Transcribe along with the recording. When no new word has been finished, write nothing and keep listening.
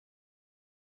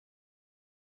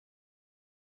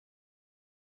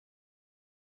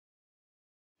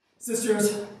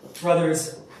Sisters,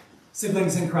 brothers,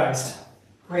 siblings in Christ,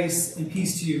 grace and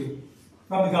peace to you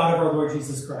from the God of our Lord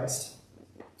Jesus Christ.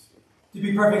 To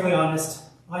be perfectly honest,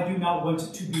 I do not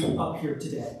want to be up here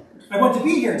today. I want to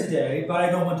be here today, but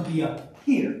I don't want to be up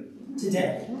here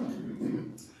today.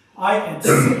 I am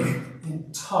sick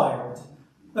and tired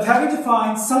of having to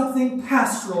find something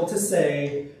pastoral to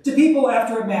say to people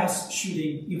after a mass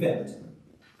shooting event.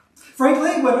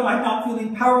 Frankly, when I'm not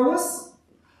feeling powerless,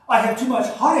 I have too much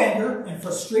hot anger and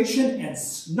frustration and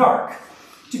snark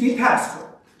to be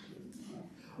pastoral.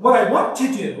 What I want to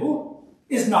do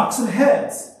is knock some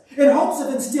heads in hopes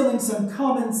of instilling some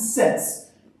common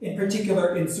sense, in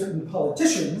particular in certain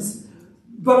politicians,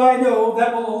 but I know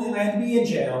that will only land me in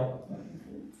jail,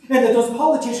 and that those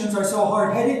politicians are so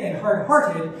hard-headed and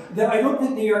hard-hearted that I don't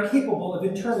think they are capable of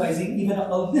internalizing even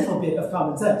a little bit of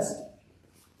common sense.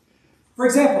 For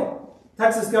example,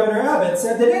 Texas Governor Abbott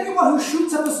said that anyone who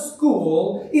shoots up a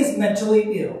school is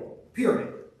mentally ill,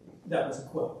 period. That was a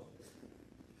quote.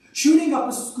 Shooting up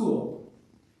a school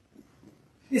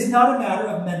is not a matter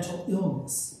of mental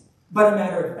illness, but a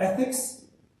matter of ethics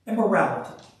and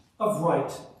morality, of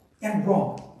right and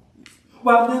wrong.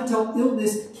 While mental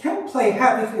illness can play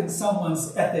havoc in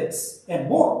someone's ethics and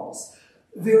morals,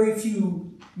 very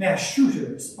few mass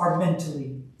shooters are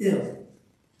mentally ill.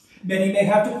 Many may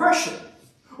have depression,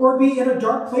 or be in a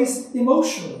dark place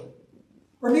emotionally,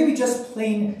 or maybe just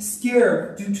plain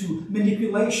scared due to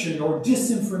manipulation or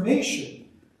disinformation.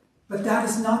 But that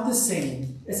is not the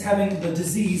same as having the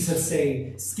disease of,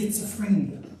 say,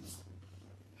 schizophrenia.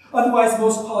 Otherwise,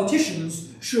 most politicians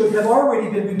should have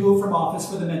already been removed from office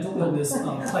for the mental illness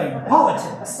of playing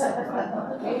politics.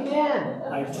 Amen.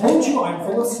 I told you I'm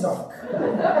full of snark,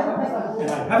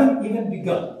 and I haven't even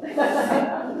begun.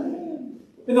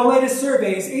 In the latest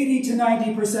surveys, 80 to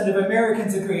 90% of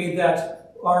Americans agree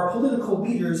that our political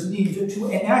leaders need to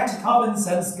enact common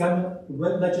sense gun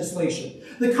legislation,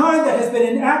 the kind that has been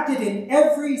enacted in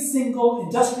every single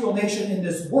industrial nation in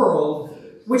this world,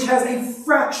 which has a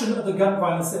fraction of the gun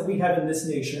violence that we have in this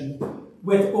nation,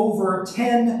 with over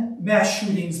 10 mass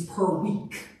shootings per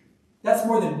week. That's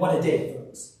more than one a day,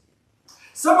 folks.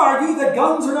 Some argue that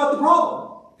guns are not the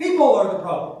problem. People are the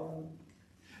problem.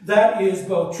 That is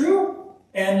both true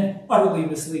and utterly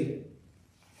misleading.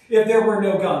 If there were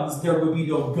no guns, there would be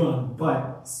no gun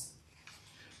violence.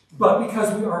 But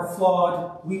because we are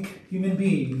flawed, weak human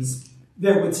beings,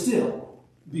 there would still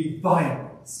be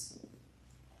violence.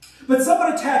 But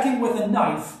someone attacking with a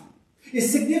knife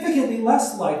is significantly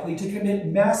less likely to commit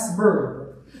mass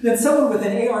murder than someone with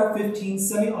an AR-15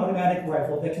 semi-automatic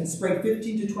rifle that can spray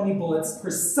 15 to 20 bullets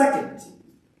per second.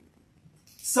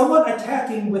 Someone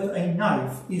attacking with a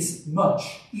knife is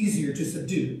much easier to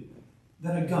subdue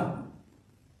than a gun.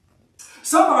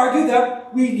 Some argue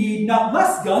that we need not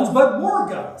less guns, but more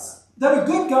guns. That a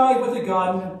good guy with a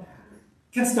gun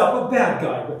can stop a bad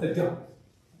guy with a gun.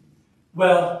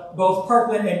 Well, both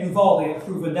Parkland and Uvalde have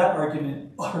proven that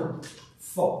argument utterly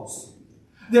false.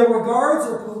 There were guards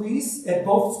or police at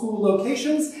both school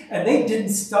locations, and they didn't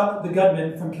stop the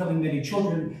gunmen from killing many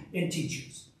children and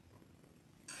teachers.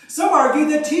 Some argue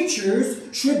that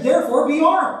teachers should therefore be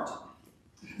armed.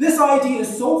 This idea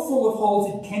is so full of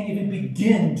holes it can't even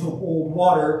begin to hold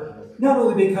water, not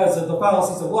only because of the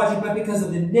fallacies of logic, but because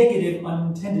of the negative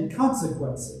unintended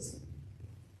consequences.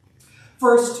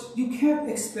 First, you can't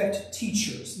expect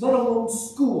teachers, let alone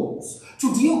schools,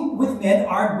 to deal with men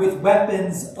armed with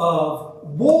weapons of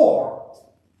war.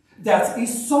 That's a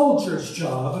soldier's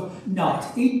job,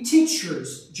 not a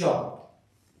teacher's job.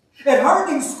 And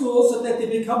hardening schools so that they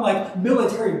become like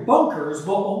military bunkers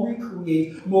will only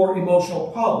create more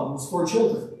emotional problems for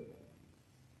children.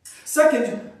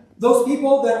 Second, those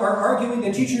people that are arguing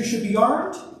that teachers should be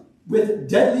armed with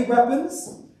deadly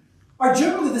weapons are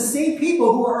generally the same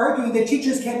people who are arguing that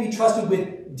teachers can't be trusted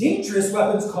with dangerous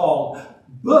weapons called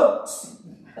books.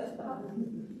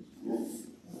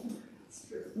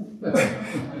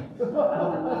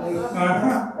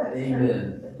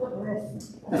 Amen.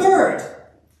 Third,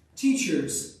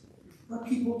 teachers are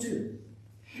people too.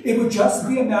 It would just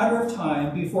be a matter of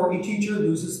time before a teacher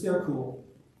loses their cool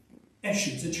and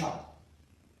shoots a child.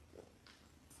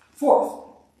 Fourth,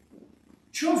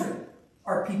 children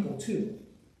are people too.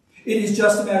 It is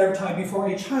just a matter of time before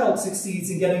a child succeeds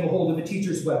in getting a hold of a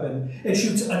teacher's weapon and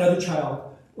shoots another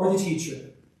child or the teacher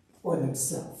or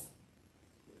themselves.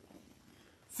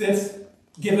 Fifth,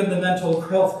 given the mental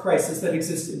health crisis that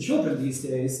exists in children these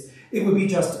days, it would be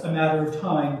just a matter of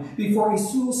time before a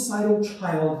suicidal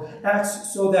child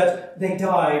acts so that they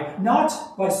die,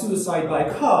 not by suicide by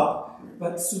cop,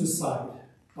 but suicide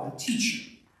by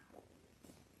teacher.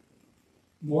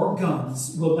 more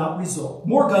guns will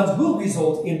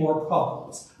result in more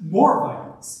problems, more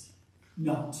violence,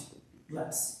 not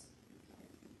less.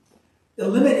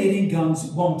 Eliminating guns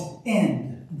won't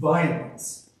end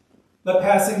violence, but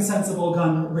passing sensible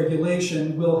gun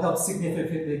regulation will help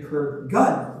significantly curb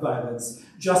gun violence,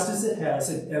 just as it has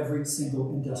in every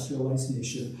single industrialized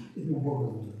nation in the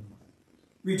world.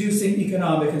 Reducing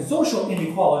economic and social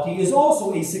inequality is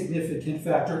also a significant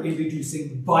factor in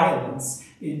reducing violence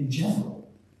in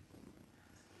general.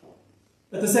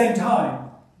 At the same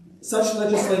time, such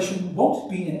legislation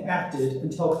won't be enacted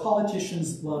until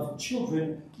politicians love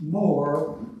children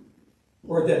more,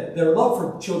 or that their love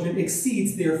for children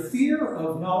exceeds their fear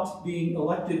of not being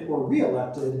elected or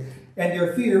re-elected and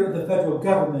their fear of the federal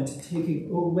government taking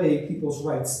away people's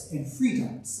rights and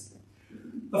freedoms.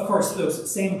 Of course,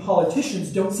 those same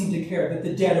politicians don't seem to care that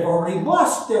the dead have already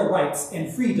lost their rights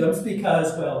and freedoms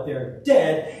because, well, they're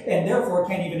dead and therefore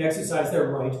can't even exercise their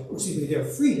right, or excuse me, their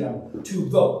freedom to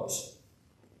vote.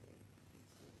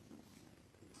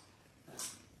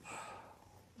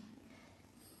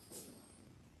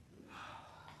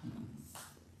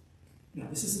 Now,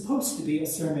 this is supposed to be a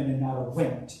sermon and not a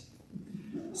rant.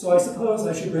 So I suppose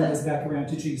I should bring this back around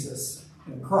to Jesus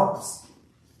and the cross.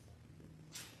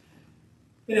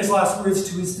 In his last words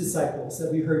to his disciples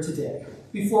that we heard today,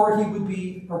 before he would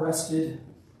be arrested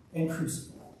and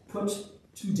crucified, put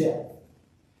to death,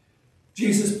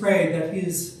 Jesus prayed that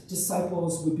his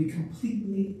disciples would be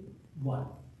completely one,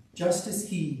 just as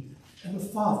he and the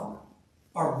Father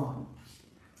are one.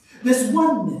 This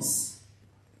oneness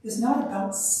is not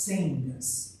about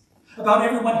sameness, about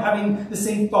everyone having the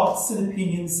same thoughts and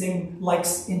opinions, same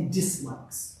likes and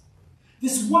dislikes.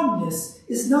 This oneness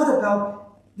is not about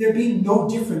there being no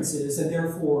differences and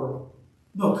therefore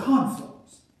no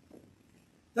conflict.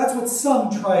 That's what some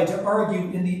tried to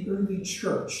argue in the early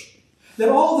church, that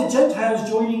all the Gentiles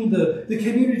joining the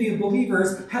community of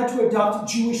believers had to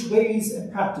adopt Jewish ways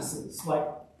and practices, like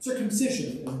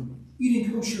circumcision and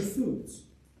eating kosher foods.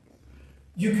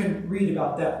 You can read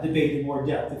about that debate in more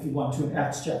depth if you want to in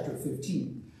Acts chapter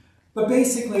 15. But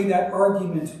basically that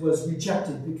argument was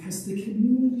rejected because the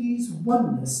community's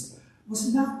oneness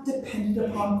was not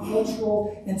dependent upon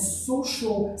cultural and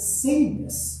social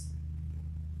sameness,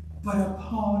 but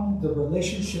upon the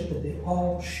relationship that they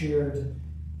all shared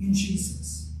in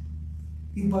Jesus.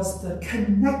 It was the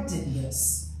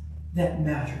connectedness that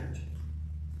mattered,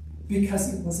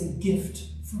 because it was a gift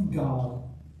from God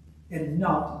and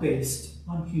not based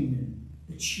on human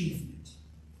achievement.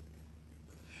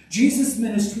 Jesus'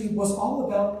 ministry was all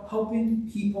about helping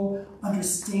people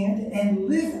understand and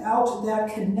live out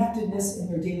that connectedness in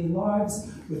their daily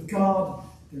lives with God,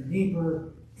 their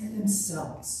neighbor, and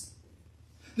themselves.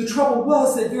 The trouble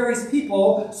was that various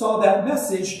people saw that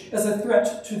message as a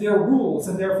threat to their rules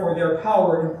and therefore their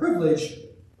power and privilege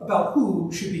about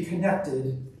who should be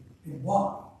connected and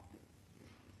why.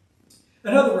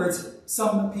 In other words,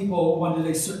 some people wanted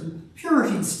a certain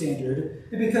purity standard,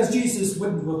 and because Jesus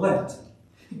wouldn't relent,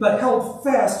 but held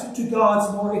fast to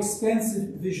God's more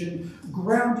expansive vision,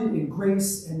 grounded in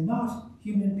grace and not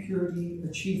human purity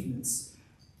achievements,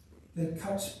 they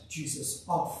cut Jesus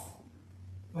off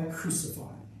by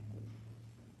crucifying him.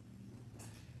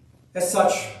 As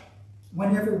such,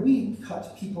 whenever we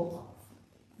cut people off,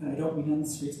 and I don't mean on the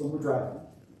streets when we're driving,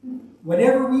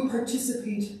 whenever we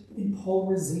participate in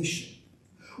polarization,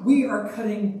 we are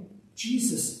cutting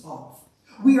Jesus off.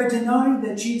 We are denying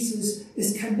that Jesus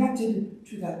is connected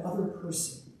to that other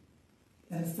person.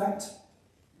 And in fact,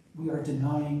 we are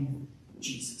denying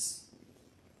Jesus.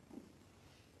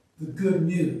 The good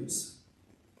news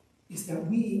is that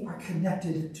we are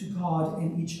connected to God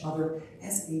and each other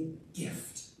as a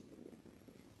gift.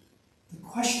 The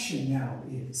question now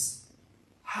is,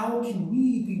 how can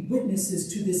we be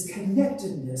witnesses to this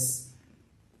connectedness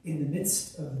in the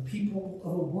midst of the people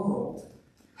of a world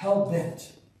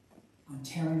hell-bent on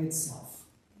tearing itself